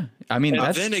 Yeah, I mean,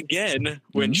 and then again,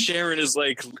 when Sharon is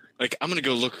like, I'm gonna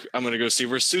go see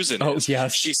where Susan is.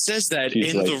 Yes. She says that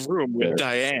she's in the room with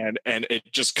Diane, and it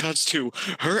just cuts to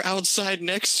her outside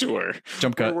next to her.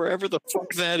 Jump cut. Or wherever the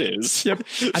fuck that is. Yep.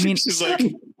 I mean, she's like,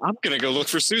 I'm gonna go look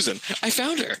for Susan. I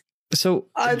found her. So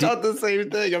I thought the same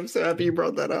thing. I'm so happy you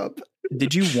brought that up.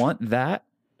 Did you want that?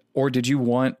 Or did you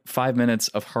want 5 minutes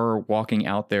of her walking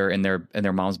out there in their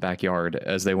mom's backyard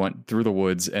as they went through the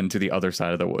woods and to the other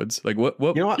side of the woods? Like what?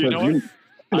 You know what?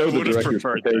 The director's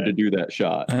prepared to do that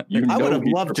shot. I would have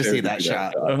loved to see that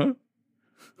shot.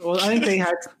 Well, I think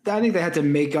they had to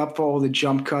make up for all the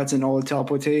jump cuts and all the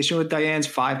teleportation with Diane's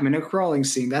 5-minute crawling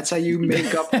scene. That's how you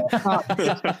make up.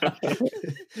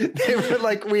 They were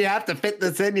like, we have to fit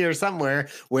this in here somewhere.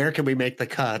 Where can we make the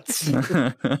cuts?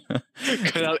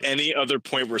 Cut out any other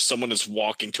point where someone is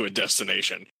walking to a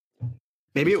destination.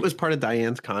 Maybe it was part of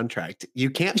Diane's contract.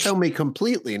 You can't show me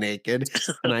completely naked,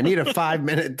 and I need a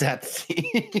 5-minute death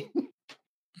scene.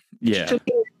 Yeah.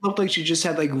 It looked like she just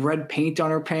had like red paint on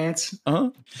her pants.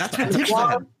 That's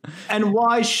what and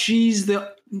why she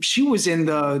was in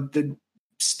the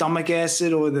stomach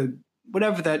acid or the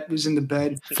whatever that was in the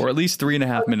bed for at least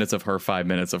 3.5 minutes of her 5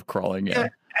 minutes of crawling. Yeah.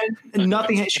 And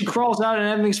nothing. She crawls out and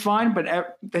everything's fine,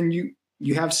 but then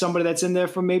you have somebody that's in there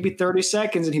for maybe 30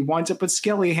 seconds and he winds up with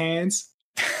skelly hands.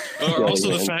 Or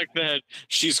also the fact that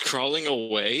she's crawling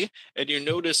away, and you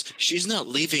notice she's not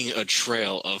leaving a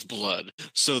trail of blood.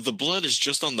 So the blood is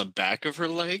just on the back of her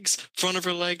legs, front of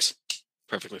her legs.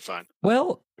 Perfectly fine.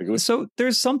 Well, so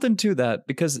there's something to that,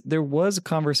 because there was a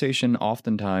conversation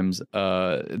oftentimes.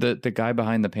 The guy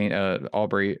behind the paint,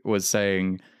 Aubrey, was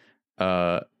saying,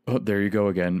 oh, there you go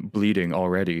again, bleeding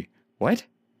already. What?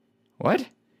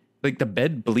 Like the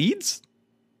bed bleeds?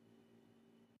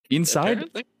 Inside,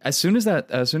 apparently. as soon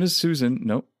as Susan,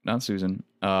 nope, not Susan.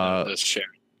 That's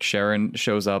Sharon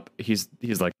shows up. He's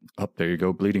like, oh, there you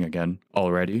go, bleeding again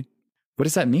already. What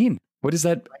does that mean? What is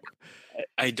that?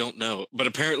 I don't know, but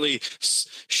apparently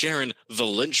Sharon, the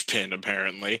linchpin,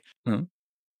 apparently.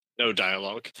 No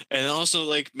dialogue, and also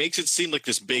like makes it seem like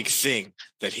this big thing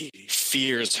that he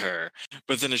fears her,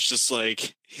 but then it's just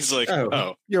like he's like,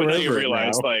 oh you're over you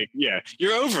realize it now. like, yeah,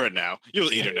 you're over it now.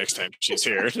 You'll eat her next time she's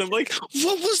here. And I'm like,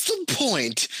 what was the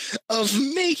point of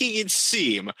making it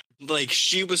seem like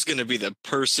she was going to be the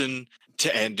person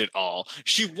to end it all?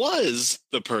 She was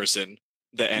the person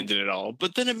that ended it all,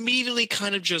 but then immediately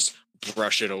kind of just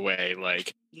brush it away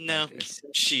like, no,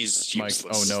 she's useless.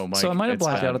 Mike, oh no, Mike. So I might have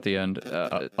blacked out at the end.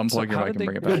 Unplug your mic and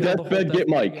bring it back. Deathbed, get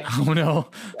Mike. Oh no.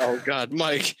 Oh God,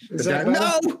 Mike. Is that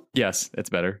no? Yes, it's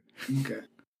better.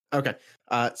 Okay.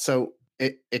 So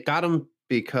it got him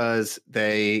because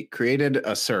they created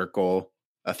a circle,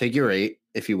 a figure 8,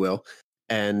 if you will,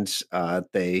 and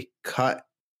they cut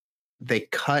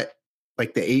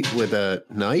like the 8 with a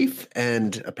knife,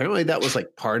 and apparently that was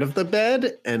like part of the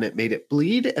bed, and it made it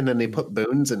bleed, and then they put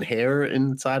bones and hair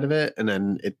inside of it, and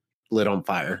then it lit on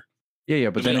fire. Yeah,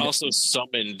 but then then it also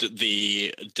summoned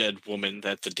the dead woman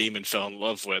that the demon fell in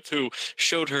love with, who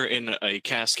showed her in a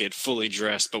casket fully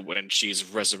dressed, but when she's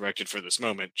resurrected for this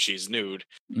moment, she's nude,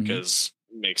 because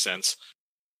makes sense.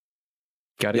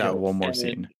 Gotta get one more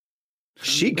scene.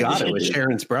 She got it with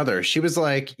Sharon's brother. She was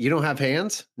like, you don't have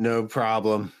hands? No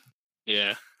problem.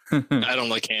 Yeah. I don't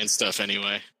like hand stuff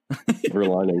anyway. Silver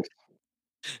linings.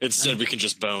 Instead, we can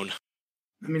just bone.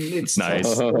 I mean, it's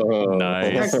nice.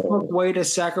 Nice. Way to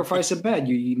sacrifice a bed.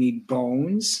 You need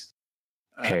bones,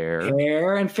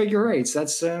 hair, and figure 8s.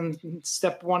 That's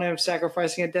step 1 of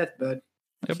sacrificing a deathbed.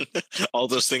 Yep. All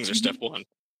those things are step 1.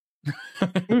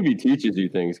 The movie teaches you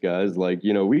things, guys. Like,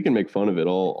 we can make fun of it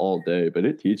all day, but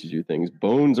it teaches you things.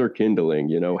 Bones are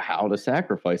kindling, how to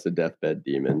sacrifice a deathbed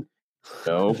demon.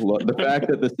 The fact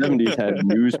that the 70s had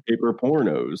newspaper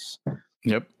pornos.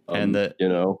 Yep. And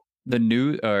the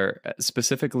new, or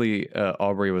specifically,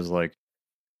 Aubrey was like,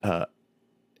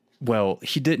 well,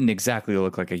 he didn't exactly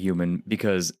look like a human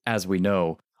because, as we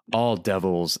know, all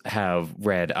devils have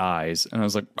red eyes. And I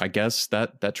was like, I guess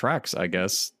that tracks, I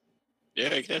guess.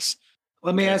 Yeah, I guess.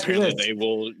 Let me ask you this. They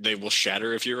will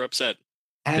shatter if you're upset.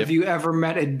 Have you ever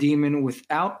met a demon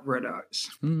without red eyes?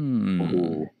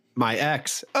 My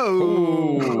ex.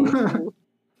 Oh.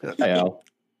 Hey, Al.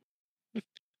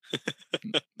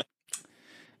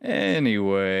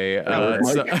 Anyway, that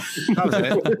was it.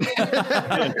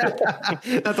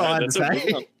 That's all I had to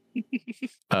say.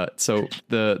 So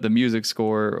the music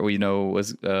score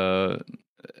was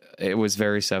It was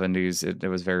very 70s. It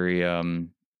was very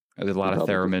there's a lot of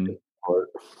theremin.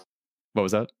 What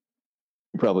was that?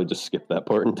 You probably just skipped that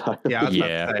part entirely. Yeah, I was about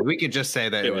to say, we could just say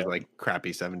that it was like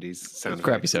crappy 70s sound.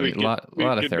 Crappy 70s. A lot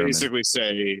of theremin. Basically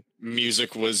say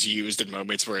music was used in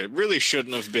moments where it really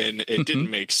shouldn't have been. It didn't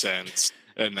make sense,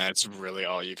 and that's really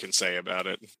all you can say about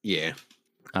it. Yeah.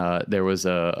 There was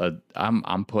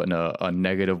I'm putting a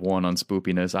 -1 on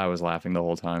spoopiness. I was laughing the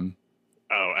whole time.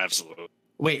 Oh, absolutely.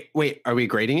 Wait. Are we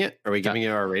grading it? Are we giving it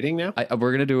our rating now?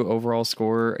 We're gonna do overall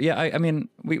score. Yeah, I mean,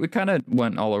 we kind of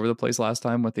went all over the place last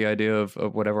time with the idea of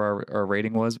whatever our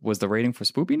rating was. Was the rating for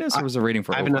spoopiness or was the rating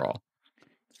for overall?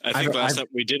 I think last time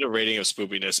we did a rating of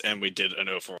spoopiness and we did an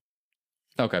overall.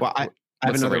 Okay. Well, I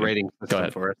have another rating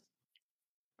system for it.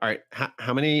 All right.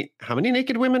 How many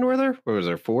naked women were there? Or was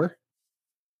there 4?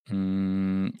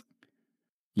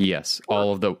 Yes.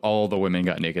 4. All the women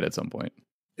got naked at some point.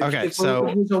 If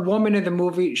there's a woman in the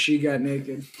movie, she got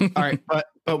naked. All right,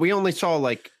 but we only saw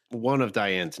like one of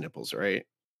Diane's nipples, right?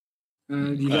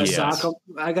 You got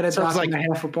I got a dock and a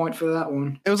half a point for that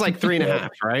one. It was like 3.5,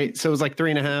 right? So it was like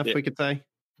 3.5, we could say.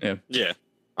 Yeah.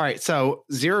 All right, so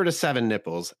 0 to 7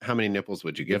 nipples. How many nipples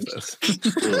would you give this?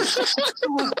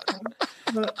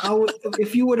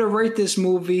 If you were to rate this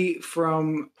movie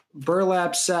from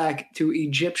burlap sack to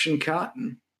Egyptian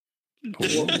cotton,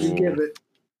 what would you give it?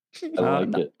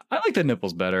 I like the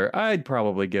nipples better. I'd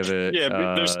probably give it. Yeah,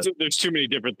 but there's too many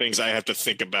different things I have to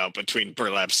think about between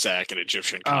burlap sack and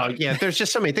Egyptian cotton. Oh yeah, there's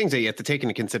just so many things that you have to take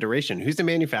into consideration. Who's the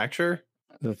manufacturer?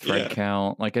 The thread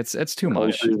count, like it's too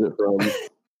much.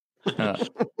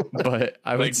 But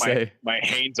I would say my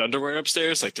Hanes underwear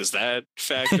upstairs. Like, does that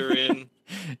factor in?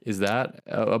 Is that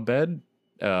a bed?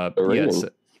 Yes.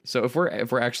 So if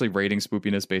we're actually rating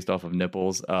spoopiness based off of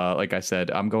nipples, like I said,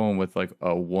 I'm going with like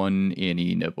a 1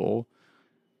 innie nipple.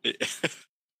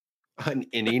 An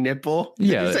innie nipple?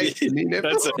 Yeah, innie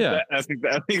nipple? I think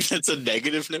that's a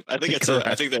negative nipple. I think that's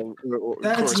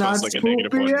not like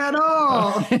spoopy at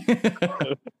all.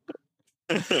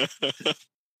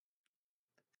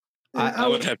 I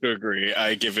would have to agree.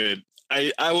 I'll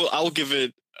give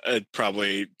it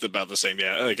probably about the same.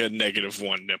 Yeah, like a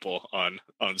 -1 nipple on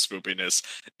spoopiness,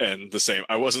 and the same.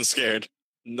 I wasn't scared.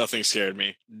 Nothing scared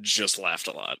me. Just laughed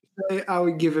a lot. I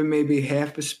would give it maybe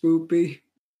half a spoopy,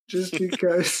 just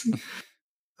because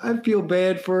I feel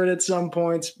bad for it at some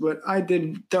points, but I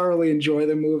did thoroughly enjoy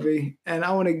the movie, and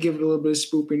I want to give it a little bit of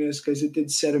spoopiness because it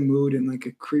did set a mood in like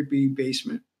a creepy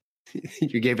basement.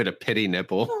 You gave it a pity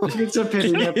nipple. It's a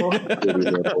pity nipple.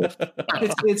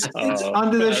 It's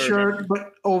under the shirt,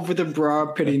 but over the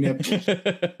bra, pity nipple.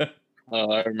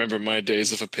 I remember my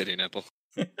days of a pity nipple.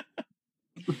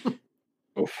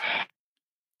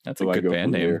 That's a good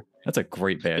band name. That's a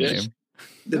great band name.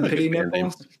 The pity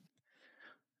nipples.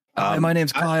 My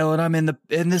name's Kyle, and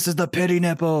this is the Pity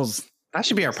Nipples. That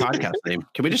should be our podcast name.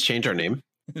 Can we just change our name?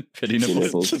 Pity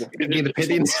Nipples. Be the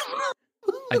pity.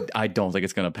 I don't think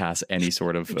it's going to pass any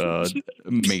sort of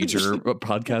major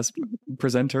podcast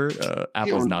presenter.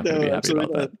 Apple's not going to be happy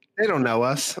about that. They don't know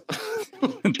us.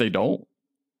 They don't.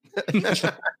 Hold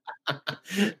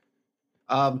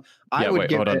on.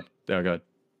 Yeah, go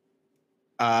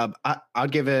ahead. I'll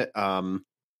give it. I'm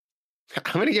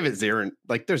going to give it 0.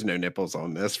 Like, there's no nipples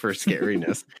on this for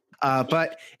scariness.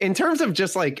 But in terms of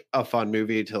just like a fun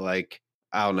movie to like,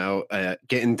 I don't know,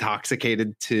 get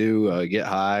intoxicated to, get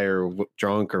high or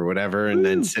drunk or whatever, and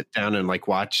then sit down and like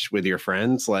watch with your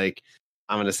friends. Like,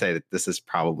 I'm going to say that this is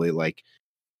probably like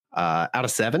out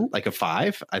of 7, like a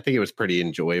 5. I think it was pretty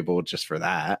enjoyable just for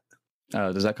that.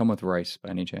 Does that come with rice by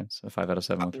any chance? A 5 out of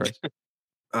 7 with rice?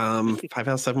 5 out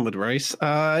of 7 with rice.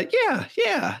 Yeah.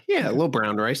 A little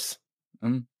brown rice.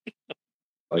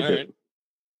 Like it.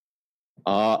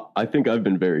 I think I've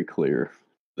been very clear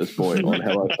at this point on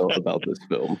how I felt about this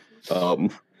film.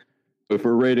 But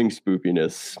for rating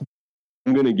spoopiness,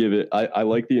 I'm going to give it, I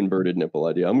like the inverted nipple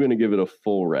idea. I'm going to give it a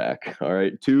full rack. All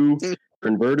right. 2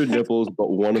 inverted nipples,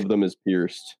 but one of them is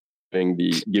pierced, giving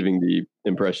the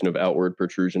impression of outward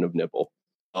protrusion of nipple.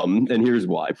 And here's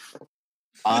why.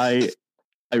 I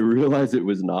realized it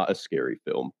was not a scary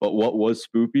film, but what was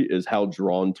spoopy is how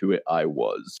drawn to it I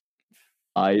was.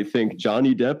 I think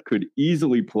Johnny Depp could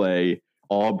easily play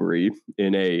Aubrey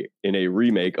in a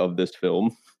remake of this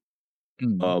film.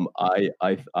 I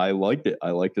liked it.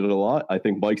 I liked it a lot. I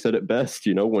think Mike said it best.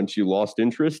 You know, once you lost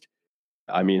interest,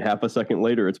 I mean, half a second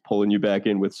later, it's pulling you back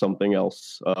in with something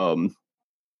else. So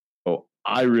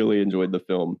I really enjoyed the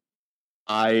film.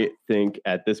 I think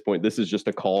at this point, this is just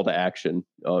a call to action.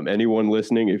 Anyone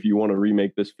listening, if you want to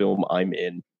remake this film, I'm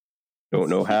in. Don't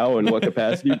know how and what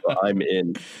capacity, but I'm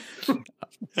in.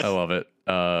 I love it.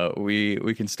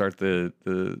 We can start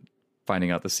the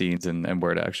finding out the scenes and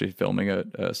where to actually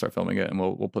start filming it, and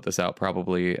we'll put this out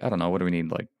probably. I don't know. What do we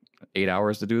need? Like 8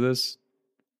 hours to do this?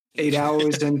 8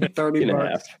 hours and 30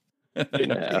 bucks.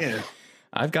 Yeah.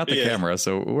 I've got the camera,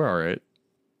 so we're all right.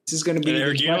 This is going to be. And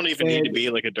Eric, you don't even need to be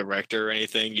like a director or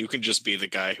anything. You can just be the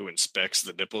guy who inspects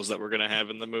the nipples that we're going to have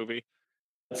in the movie.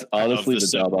 That's honestly the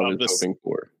job I was hoping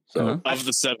for. So of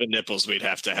the 7 nipples we'd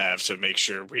have to make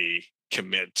sure we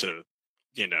commit to,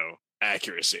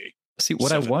 accuracy. See, what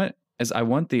 7. I want is I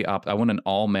want an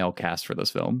all male cast for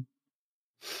this film.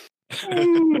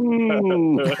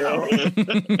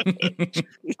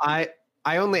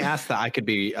 I only asked that I could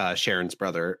be Sharon's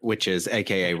brother, which is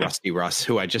AKA Rusty Russ,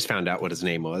 who I just found out what his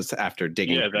name was after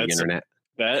digging through the internet.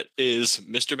 That is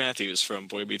Mr. Matthews from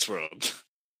Boy Meets World.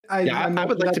 I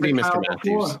would like to be Mr.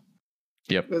 Matthews.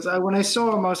 Yep. Because when I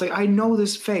saw him, I was like, I know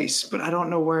this face, but I don't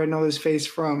know where I know this face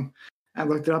from. I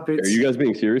looked it up. Are you guys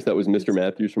being serious? That was Mr.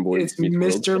 Matthews from Boy Meets World?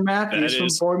 It's Mr. Matthews from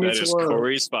Boy Meets World. That is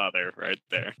Corey's father right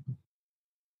there.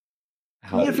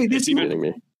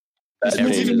 This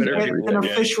isn't an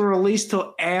official release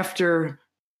till after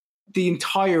the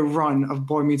entire run of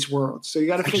Boy Meets World. So you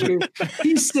got to figure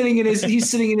he's sitting in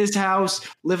his house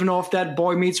living off that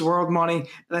Boy Meets World money. And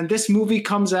then this movie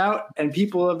comes out and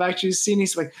people have actually seen it.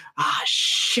 He's like,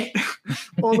 shit.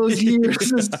 All those years,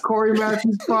 this is Corey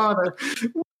Matthews' father.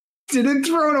 Didn't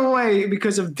throw it away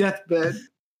because of Deathbed.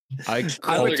 I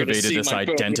cultivated this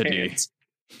identity.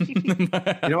 You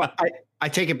know what? I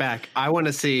take it back. I want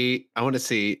to see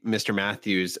Mr.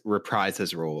 Matthews reprise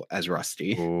his role as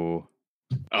Rusty. Ooh.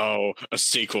 Oh, a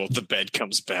sequel. The bed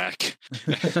comes back.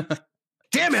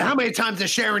 Damn it! How many times is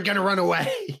Sharon gonna run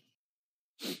away?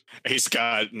 He's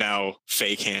got now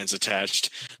fake hands attached.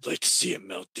 Like to see him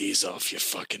melt these off your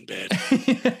fucking bed.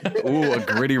 Ooh, a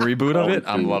gritty reboot of it.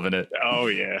 I'm loving it. Oh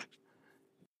yeah.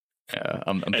 Yeah,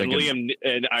 I'm thinking. Liam,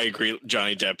 and I agree.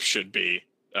 Johnny Depp should be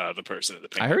the person in the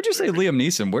paint. I heard you say Liam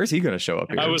Neeson. Where's he going to show up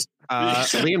here? Liam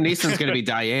Neeson's going to be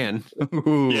Diane.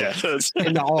 Ooh. Yeah,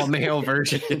 in the all male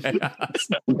version.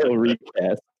 No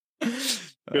recast.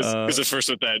 Because at first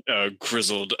with that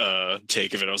grizzled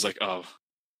take of it, I was like, oh,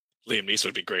 Liam Neeson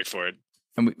would be great for it.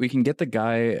 And we can get the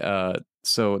guy.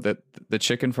 So that the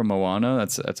chicken from Moana.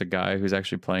 That's a guy who's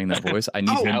actually playing that voice. I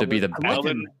need him to be the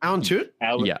Alan Tudyk.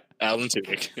 Alan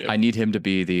Tudyk. Yep. I need him to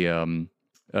be the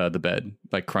bed,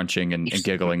 like crunching and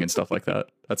giggling and stuff like that.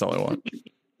 That's all I want.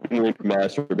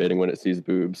 Masturbating when it sees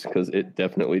boobs, because it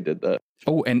definitely did that.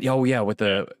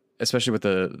 Especially with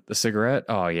the cigarette.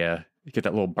 Oh yeah, you get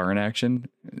that little burn action.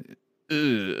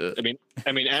 Ugh.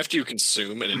 I mean, after you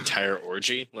consume an entire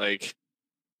orgy, like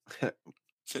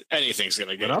anything's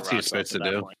gonna get. What else are you supposed to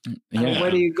do? Yeah.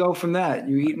 Where do you go from that?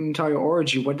 You eat an entire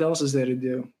orgy. What else is there to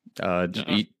do?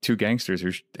 Eat 2 gangsters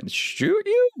who shoot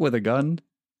you with a gun.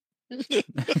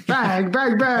 Bang,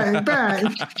 bang, bang,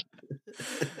 bang.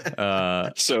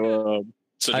 So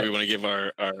do we want to give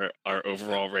our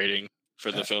overall rating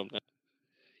for the film?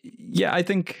 Yeah, I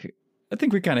think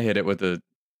we kind of hit it with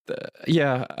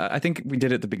I think we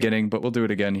did it at the beginning, but we'll do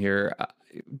it again here.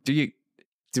 Did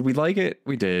we like it?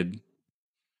 We did.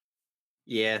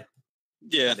 Yeah.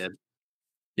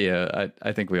 Yeah,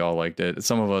 I think we all liked it.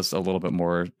 Some of us a little bit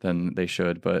more than they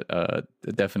should, but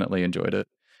definitely enjoyed it.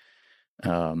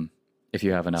 If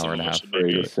you have an hour and a half,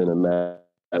 cinematic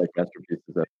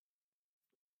masterpieces.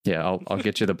 Yeah, I'll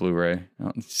get you the Blu-ray.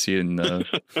 I'll see it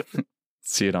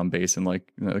see it on base in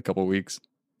like a couple of weeks.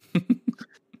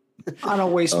 I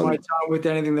don't waste my time with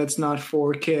anything that's not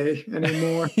 4K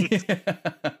anymore.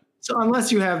 Yeah. So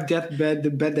unless you have Deathbed,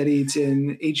 the bed that eats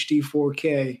in HD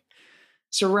 4K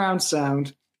surround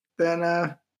sound, then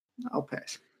I'll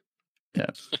pass.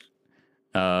 Yeah.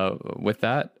 With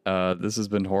that, this has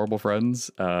been Horrible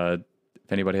Friends.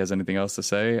 If anybody has anything else to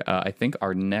say, I think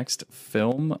our next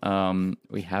film,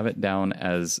 we have it down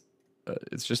as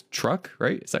it's just Truck,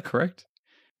 right? Is that correct?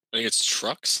 I think it's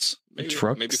Trucks.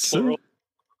 Trucks. Maybe plural.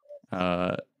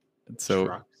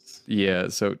 Trucks. Yeah,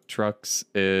 so Trucks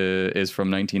is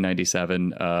from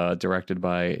 1997, directed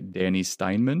by Danny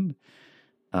Steinman.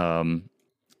 I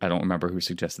don't remember who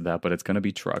suggested that, but it's going to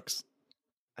be Trucks.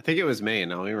 I think it was me,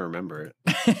 and I don't even remember it.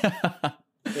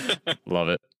 Love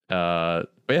it. But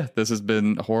yeah, this has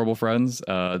been Horrible Friends.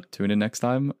 Tune in next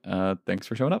time. Thanks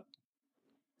for showing up.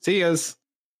 See yous.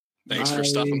 Thanks for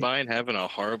stopping by and having a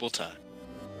horrible time.